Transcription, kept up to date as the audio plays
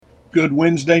Good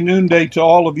Wednesday noonday to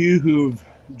all of you who've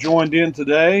joined in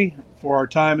today for our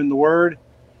time in the Word.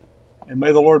 And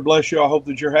may the Lord bless you. I hope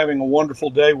that you're having a wonderful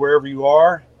day wherever you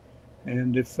are.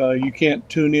 And if you can't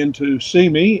tune in to see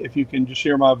me, if you can just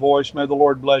hear my voice, may the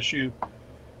Lord bless you.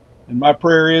 And my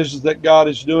prayer is that God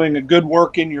is doing a good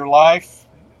work in your life.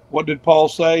 What did Paul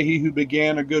say? He who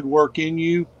began a good work in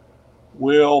you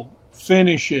will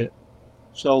finish it.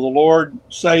 So the Lord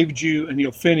saved you and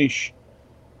He'll finish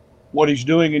what He's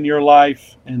doing in your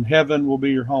life, and heaven will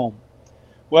be your home.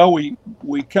 Well,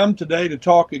 we come today to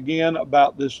talk again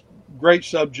about this great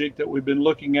subject that we've been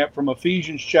looking at from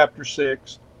Ephesians chapter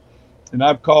 6, and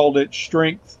I've called it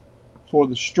Strength for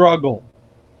the Struggle.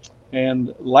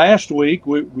 And last week,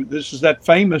 this is that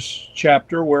famous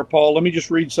chapter where Paul, let me just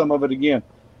read some of it again.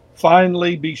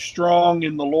 Finally, be strong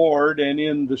in the Lord and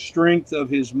in the strength of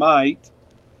His might.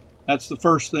 That's the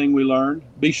first thing we learned.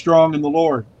 Be strong in the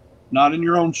Lord. Not in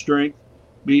your own strength.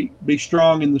 Be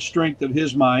strong in the strength of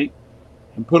His might.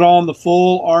 And put on the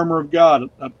full armor of God.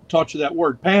 I taught you that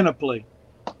word, panoply.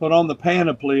 Put on the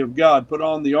panoply of God. Put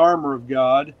on the armor of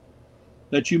God,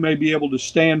 that you may be able to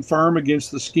stand firm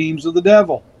against the schemes of the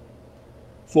devil.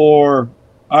 For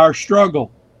our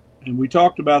struggle, and we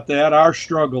talked about that, our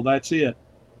struggle, that's it.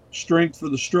 Strength for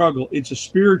the struggle. It's a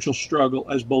spiritual struggle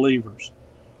as believers.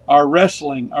 Our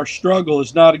wrestling, our struggle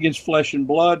is not against flesh and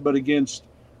blood, but against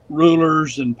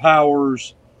rulers and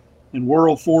powers and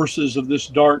world forces of this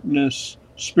darkness,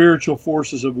 spiritual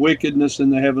forces of wickedness in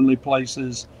the heavenly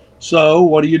places. So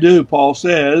what do? Paul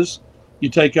says, you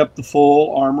take up the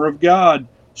full armor of God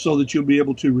so that you'll be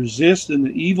able to resist in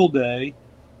the evil day,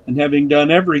 and having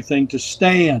done everything, to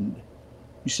stand.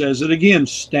 He says it again,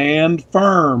 stand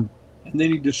firm. And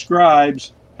then he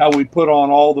describes how we put on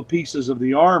all the pieces of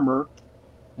the armor.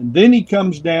 And then he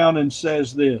comes down and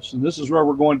says this, and this is where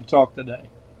we're going to talk today.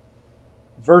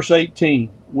 Verse 18,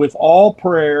 with all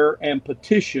prayer and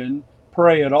petition,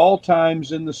 pray at all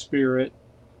times in the Spirit,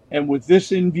 and with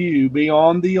this in view, be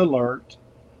on the alert,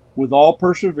 with all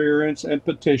perseverance and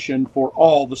petition for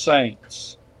all the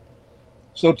saints.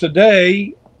 So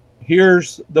today,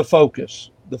 here's the focus.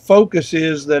 The focus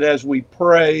is that as we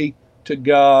pray to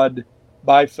God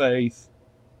by faith,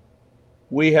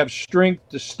 we have strength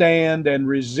to stand and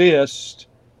resist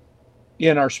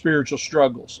in our spiritual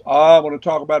struggles. I want to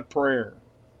talk about prayer.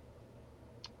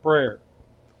 Prayer.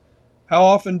 How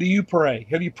often do you pray?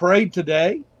 Have you prayed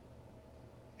today?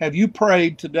 Have you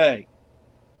prayed today?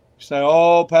 You say,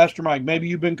 oh, Pastor Mike, maybe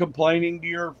you've been complaining to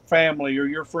your family or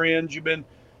your friends.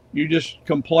 You're just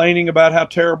complaining about how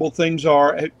terrible things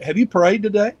are. Have you prayed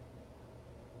today?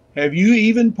 Have you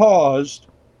even paused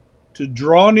to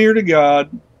draw near to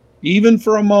God, even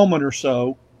for a moment or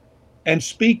so, and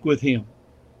speak with Him?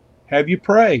 Have you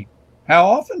prayed? How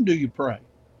often do you pray?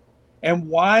 And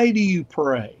why do you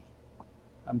pray?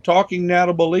 I'm talking now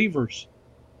to believers.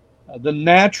 The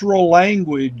natural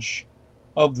language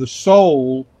of the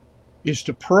soul is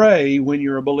to pray when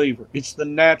you're a believer. It's the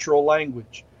natural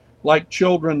language. Like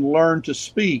children learn to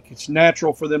speak, it's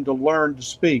natural for them to learn to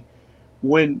speak.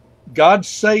 When God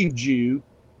saved you,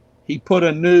 He put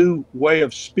a new way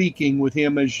of speaking with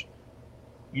Him as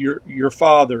your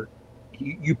Father.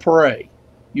 You pray.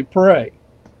 You pray.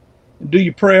 Do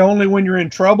you pray only when you're in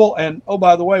trouble? And, oh,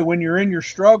 by the way, when you're in your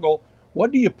struggle,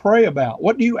 what do you pray about?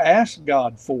 What do you ask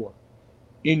God for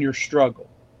in your struggle?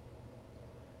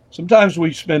 Sometimes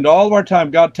we spend all of our time,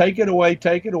 God, take it away,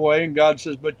 and God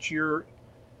says, but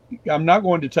I'm not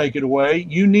going to take it away.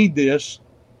 You need this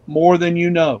more than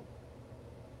you know.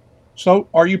 So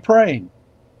are you praying?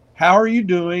 How are you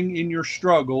doing in your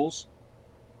struggles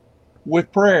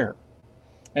with prayer?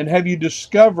 And have you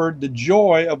discovered the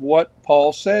joy of what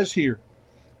Paul says here?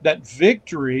 That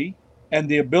victory and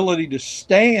the ability to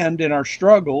stand in our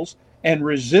struggles and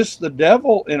resist the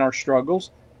devil in our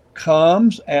struggles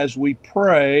comes as we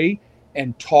pray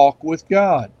and talk with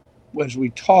God, as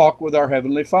we talk with our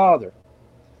Heavenly Father.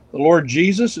 The Lord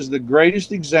Jesus is the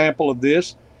greatest example of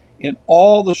this. In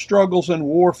all the struggles and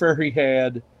warfare He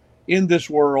had in this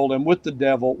world and with the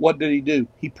devil, what did He do?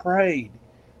 He prayed.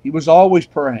 He was always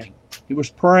praying. He was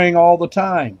praying all the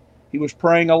time. He was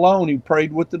praying alone. He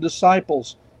prayed with the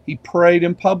disciples. He prayed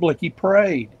in public. He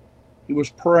prayed. He was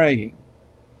praying.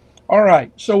 All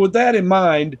right, so with that in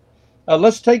mind,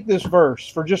 let's take this verse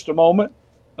for just a moment,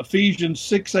 Ephesians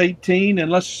 6:18,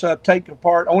 and let's take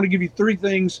apart. I want to give you three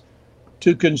things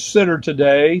to consider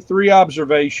today, three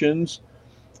observations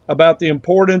about the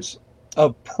importance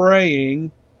of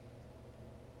praying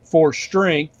for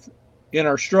strength in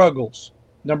our struggles.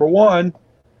 Number one,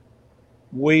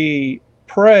 we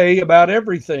pray about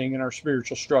everything in our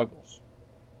spiritual struggles.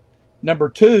 Number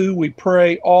two, we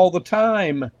pray all the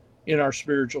time in our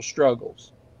spiritual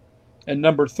struggles. And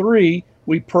number 3,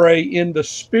 we pray in the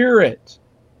Spirit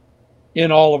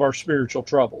in all of our spiritual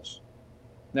troubles.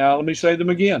 Now, let me say them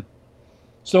again.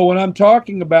 So when I'm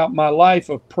talking about my life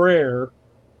of prayer,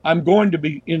 I'm going to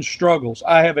be in struggles.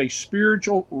 I have a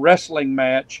spiritual wrestling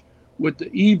match with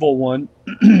the evil one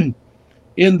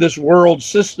in this world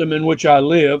system in which I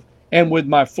live and with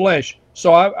my flesh.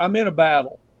 So I'm in a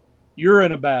battle. You're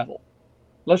in a battle.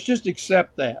 Let's just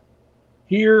accept that.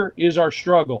 Here is our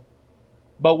struggle.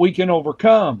 But we can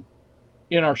overcome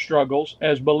in our struggles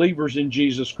as believers in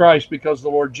Jesus Christ, because the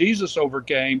Lord Jesus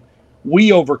overcame.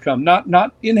 We overcome.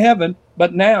 Not in heaven,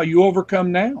 but now. You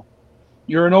overcome now.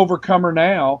 You're an overcomer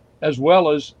now as well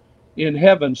as in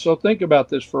heaven. So think about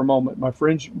this for a moment, my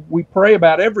friends. We pray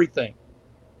about everything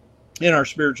in our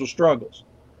spiritual struggles.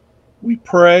 We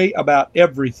pray about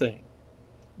everything.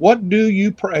 What do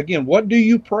you pray? Again, what do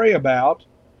you pray about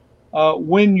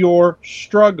when you're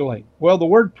struggling? Well, the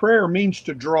word prayer means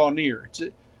to draw near.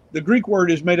 The Greek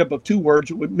word is made up of 2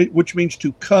 words, which means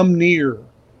to come near,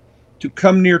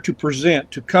 to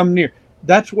present, to come near.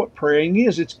 That's what praying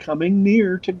is. It's coming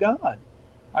near to God.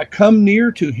 I come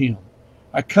near to Him.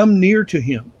 I come near to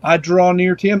Him. I draw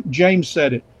near to Him. James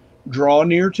said it. Draw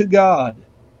near to God,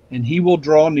 and He will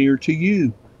draw near to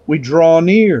you. We draw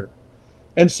near.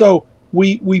 And so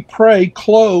we pray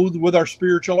clothed with our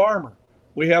spiritual armor.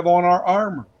 We have on our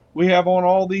armor. We have on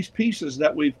all these pieces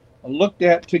that we've looked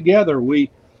at together.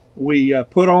 We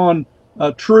put on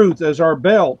truth as our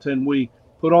belt, and we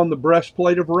put on the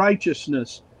breastplate of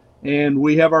righteousness, and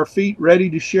we have our feet ready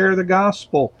to share the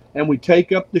gospel, and we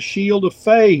take up the shield of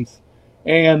faith,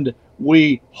 and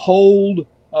we hold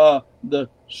the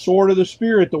sword of the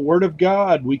Spirit, the Word of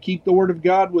God. We keep the Word of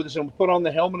God with us, and we put on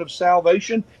the helmet of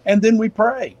salvation, and then we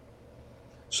pray.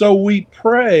 So we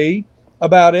pray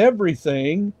about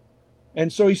everything,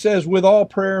 and so he says, with all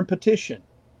prayer and petition.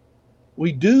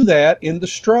 We do that in the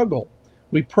struggle.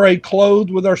 We pray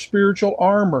clothed with our spiritual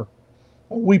armor.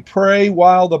 We pray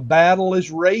while the battle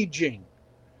is raging.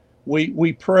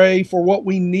 We pray for what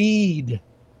we need.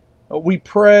 We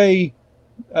pray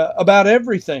about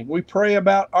everything. We pray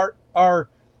about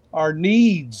our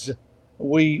needs.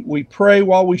 We pray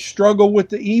while we struggle with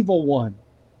the evil one.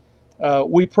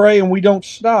 We pray and we don't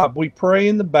stop. We pray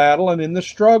in the battle and in the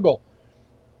struggle.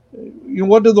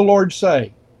 What did the Lord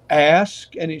say?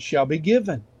 Ask and it shall be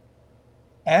given.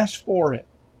 Ask for it.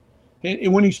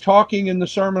 And when he's talking in the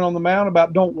Sermon on the Mount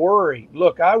about don't worry.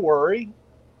 Look, I worry.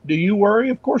 Do you worry?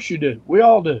 Of course you do. We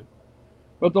all do.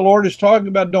 But the Lord is talking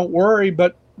about don't worry,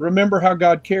 but remember how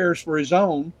God cares for His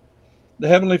own. The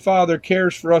Heavenly Father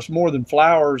cares for us more than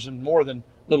flowers and more than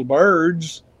little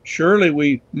birds. Surely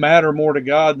we matter more to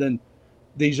God than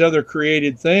these other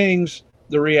created things.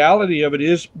 The reality of it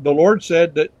is the Lord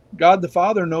said that God the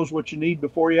Father knows what you need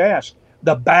before you ask.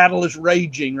 The battle is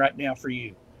raging right now for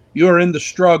you. You are in the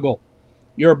struggle.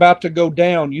 You're about to go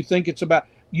down. You think it's about,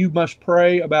 you must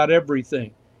pray about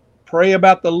everything. Pray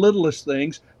about the littlest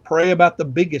things. Pray about the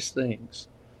biggest things.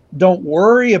 Don't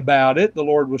worry about it, the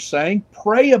Lord was saying.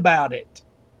 Pray about it.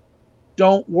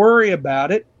 Don't worry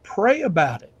about it. Pray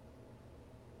about it.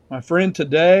 My friend,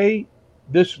 today,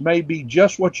 this may be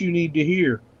just what you need to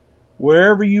hear.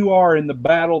 Wherever you are in the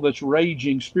battle that's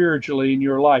raging spiritually in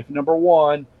your life, number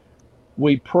 1,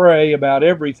 we pray about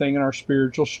everything in our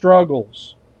spiritual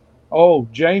struggles. Oh,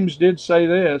 James did say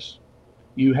this.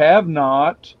 You have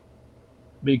not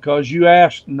because you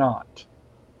ask not.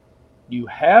 You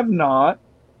have not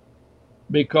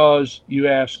because you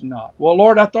ask not. Well,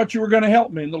 Lord, I thought you were going to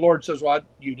help me. And the Lord says, well,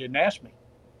 you didn't ask me.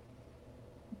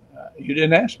 You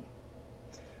didn't ask me.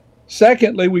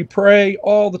 Secondly, we pray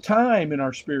all the time in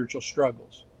our spiritual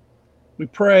struggles. We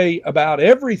pray about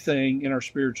everything in our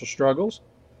spiritual struggles,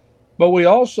 but we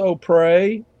also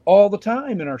pray all the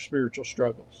time in our spiritual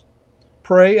struggles.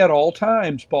 Pray at all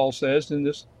times, Paul says in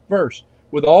this verse.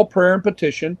 With all prayer and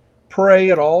petition,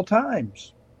 pray at all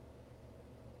times.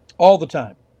 All the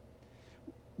time.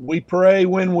 We pray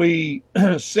when we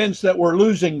sense that we're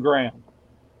losing ground.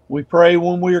 We pray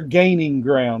when we're gaining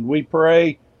ground. We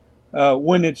pray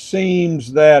when it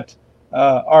seems that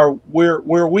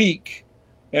we're weak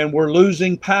and we're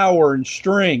losing power and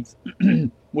strength.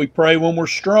 We pray when we're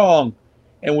strong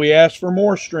and we ask for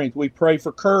more strength. We pray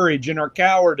for courage in our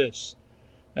cowardice.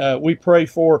 We pray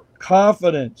for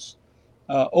confidence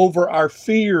over our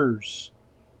fears.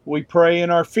 We pray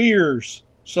in our fears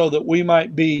so that we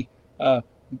might be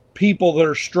people that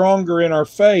are stronger in our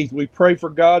faith. We pray for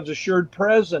God's assured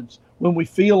presence when we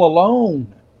feel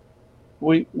alone.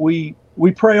 We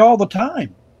pray all the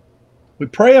time. We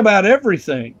pray about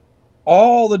everything,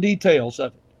 all the details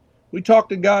of it. We talk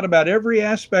to God about every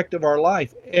aspect of our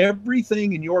life.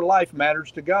 Everything in your life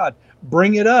matters to God.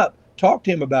 Bring it up. Talk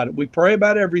to Him about it. We pray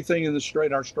about everything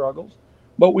in our struggles,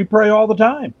 but we pray all the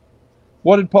time.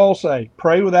 What did Paul say?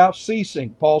 Pray without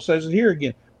ceasing. Paul says it here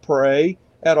again. Pray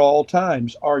at all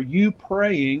times. Are you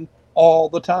praying all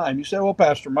the time? You say, well,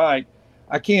 Pastor Mike,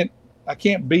 I can't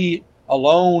be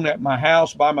alone at my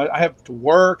house I have to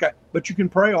work, but you can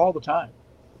pray all the time.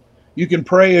 You can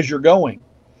pray as you're going.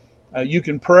 You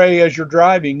can pray as you're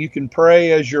driving. You can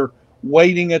pray as you're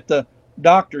waiting at the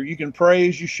doctor. You can pray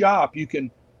as you shop. You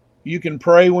can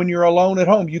pray when you're alone at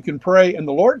home. You can pray. And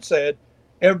the Lord said,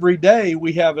 every day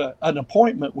we have an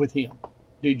appointment with Him.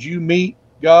 Did you meet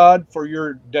God for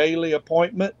your daily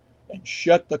appointment and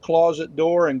shut the closet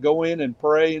door and go in and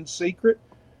pray in secret?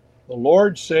 The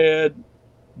Lord said,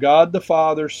 God the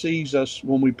Father sees us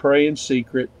when we pray in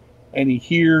secret, and He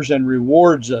hears and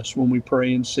rewards us when we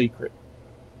pray in secret.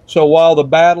 So while the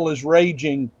battle is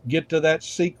raging, get to that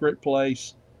secret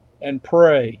place and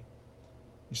pray.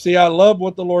 You see, I love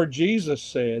what the Lord Jesus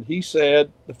said. He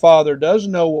said, the Father does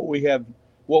know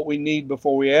what we need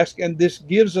before we ask, and this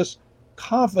gives us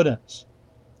confidence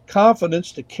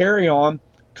to carry on,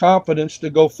 confidence to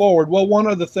go forward. Well, one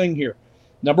other thing here.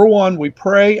 Number one, we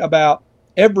pray about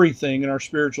everything in our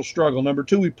spiritual struggle. Number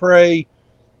two, we pray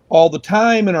all the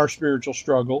time in our spiritual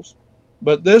struggles,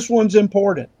 but this one's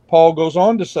important. Paul goes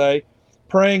on to say,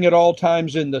 praying at all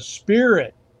times in the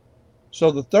Spirit. So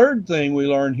the third thing we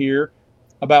learn here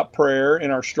about prayer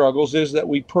in our struggles is that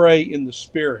we pray in the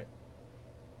Spirit.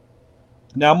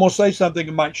 Now I'm going to say something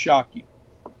that might shock you.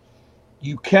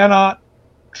 You cannot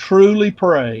truly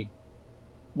pray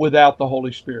without the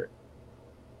Holy Spirit.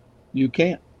 You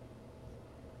can't.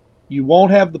 You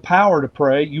won't have the power to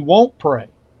pray. You won't pray.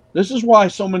 This is why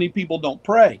so many people don't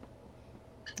pray.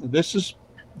 This is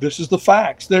the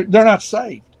facts. They're not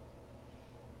saved.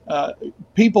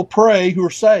 People pray who are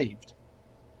saved.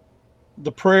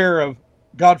 The prayer of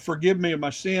God forgive me of my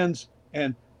sins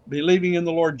and believing in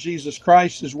the Lord Jesus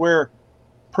Christ is where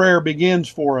prayer begins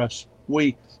for us.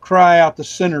 We cry out the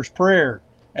sinner's prayer,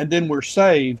 and then we're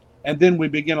saved, and then we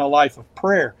begin a life of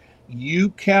prayer. You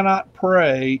cannot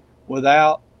pray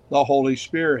without the Holy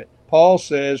Spirit. Paul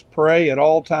says, pray at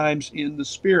all times in the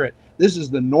Spirit. This is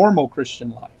the normal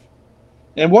Christian life.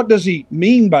 And what does he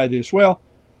mean by this? Well,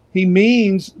 he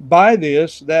means by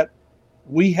this that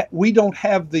we don't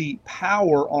have the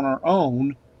power on our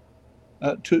own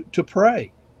to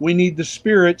pray. We need the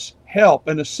Spirit's help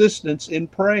and assistance in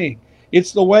praying.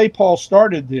 It's the way Paul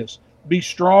started this. Be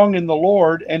strong in the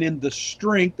Lord and in the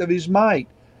strength of His might.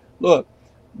 Look,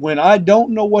 when I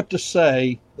don't know what to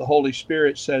say, the Holy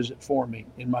Spirit says it for me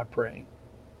in my praying.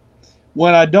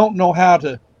 When I don't know how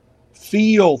to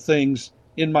feel things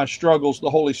in my struggles, the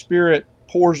Holy Spirit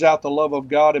pours out the love of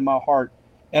God in my heart,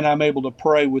 and I'm able to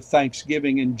pray with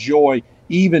thanksgiving and joy,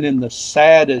 even in the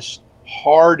saddest,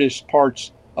 hardest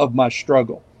parts of my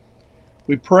struggle.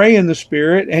 We pray in the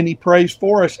Spirit, and He prays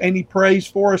for us, and He prays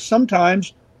for us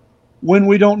sometimes when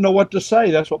we don't know what to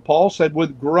say. That's what Paul said,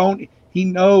 with groan. He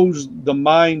knows the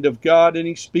mind of God, and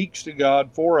He speaks to God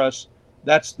for us.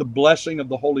 That's the blessing of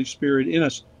the Holy Spirit in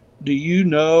us. Do you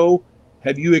know,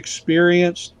 have you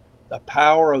experienced the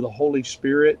power of the Holy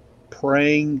Spirit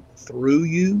praying through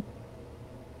you?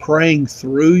 Praying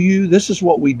through you. This is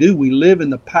what we do. We live in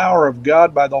the power of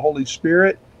God by the Holy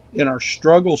Spirit in our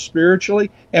struggle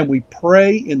spiritually, and we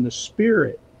pray in the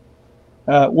Spirit.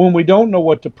 When we don't know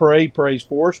what to pray, He prays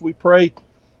for us. We pray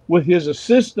with His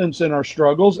assistance in our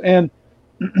struggles, and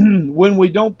when we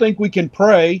don't think we can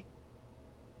pray,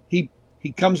 He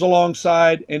comes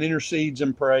alongside and intercedes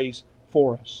and prays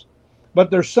for us. But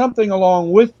there's something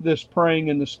along with this praying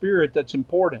in the Spirit that's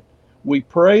important. We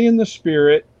pray in the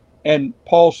Spirit, and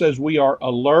Paul says we are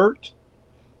alert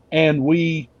and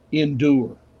we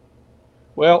endure.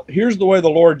 Well, here's the way the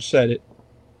Lord said it.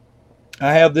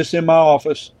 I have this in my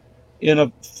office in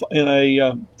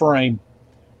a frame.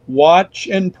 Watch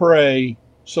and pray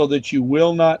so that you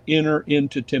will not enter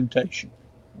into temptation.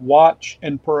 Watch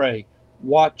and pray.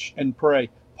 Watch and pray.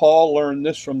 Paul learned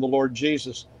this from the Lord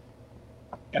Jesus.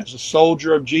 As a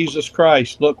soldier of Jesus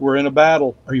Christ, look, we're in a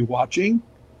battle. Are you watching?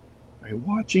 Are you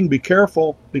watching? Be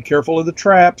careful. Be careful of the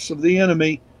traps of the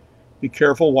enemy. Be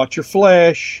careful. Watch your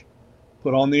flesh.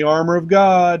 Put on the armor of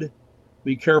God.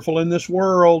 Be careful in this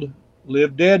world.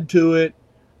 Live dead to it.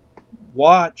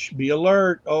 Watch. Be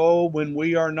alert. Oh, when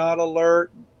we are not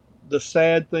alert, the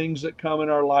sad things that come in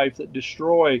our life that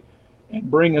destroy and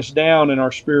bring us down in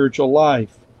our spiritual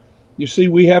life. You see,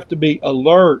 we have to be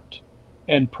alert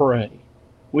and pray.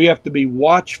 We have to be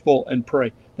watchful and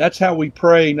pray. That's how we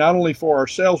pray, not only for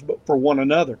ourselves, but for one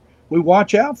another. We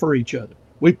watch out for each other.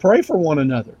 We pray for one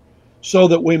another so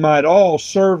that we might all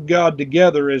serve God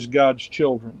together as God's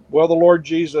children. Well, the Lord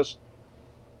Jesus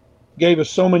gave us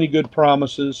so many good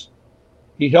promises.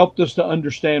 He helped us to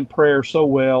understand prayer so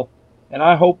well. And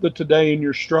I hope that today in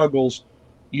your struggles,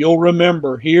 you'll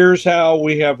remember, here's how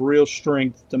we have real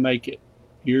strength to make it.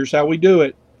 Here's how we do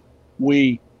it.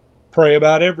 We pray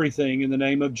about everything in the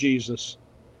name of Jesus.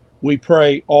 We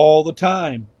pray all the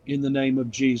time in the name of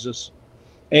Jesus.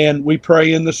 And we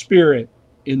pray in the Spirit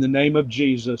in the name of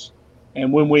Jesus.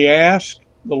 And when we ask,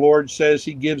 the Lord says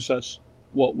He gives us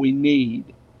what we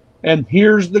need. And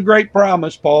here's the great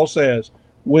promise, Paul says,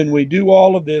 when we do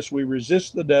all of this, we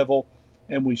resist the devil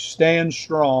and we stand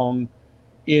strong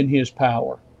in His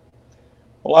power.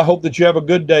 Well, I hope that you have a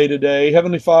good day today.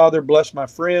 Heavenly Father, bless my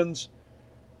friends.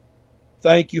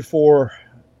 Thank you for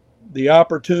the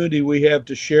opportunity we have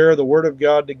to share the Word of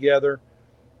God together.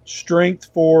 Strength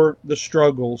for the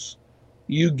struggles.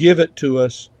 You give it to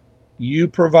us. You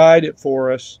provide it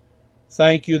for us.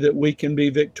 Thank you that we can be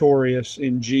victorious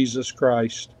in Jesus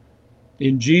Christ.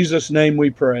 In Jesus' name we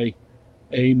pray.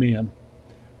 Amen.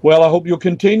 Well, I hope you'll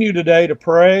continue today to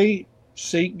pray,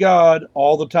 seek God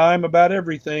all the time about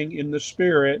everything in the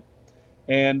Spirit.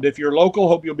 And if you're local,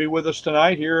 hope you'll be with us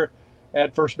tonight here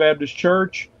at First Baptist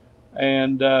Church.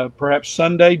 And perhaps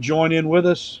Sunday, join in with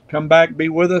us. Come back, be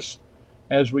with us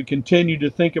as we continue to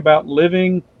think about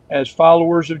living as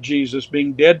followers of Jesus,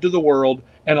 being dead to the world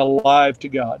and alive to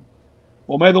God.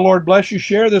 Well, may the Lord bless you.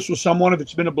 Share this with someone if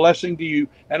it's been a blessing to you.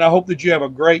 And I hope that you have a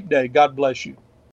great day. God bless you.